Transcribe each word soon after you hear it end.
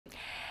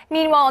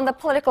Meanwhile, on the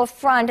political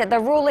front, the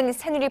ruling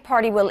Saenuri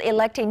Party will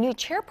elect a new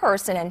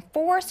chairperson and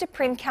 4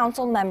 Supreme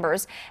Council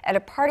members at a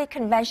party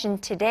convention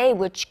today,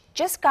 which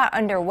just got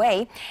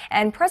underway,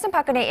 and President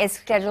Park Geun-hye is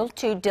scheduled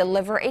to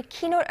deliver a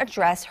keynote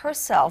address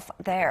herself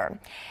there.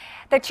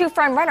 The 2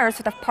 frontrunners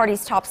for the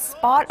party's top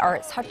spot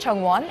are Suh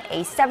Chung-won,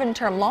 a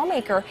 7-term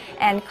lawmaker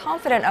and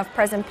confidant of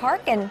President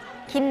Park, and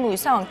Kim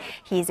Moo-sung.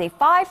 He's a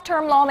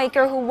 5-term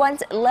lawmaker who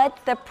once led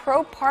the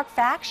pro-Park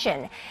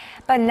faction,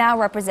 but now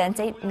represents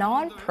a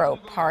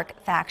non-pro-Park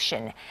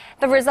faction.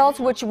 The results,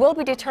 which will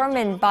be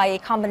determined by a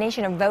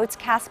combination of votes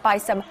cast by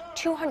some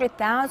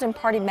 200,000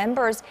 party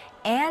members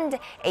and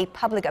a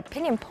public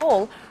opinion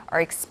poll,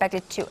 are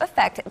expected to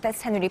affect the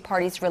Saenuri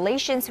Party's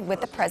relations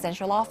with the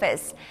presidential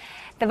office.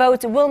 The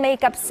votes will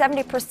make up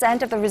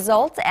 70% of the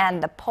results,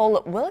 and the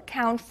poll will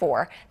account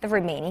for the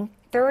remaining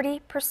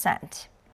 30%.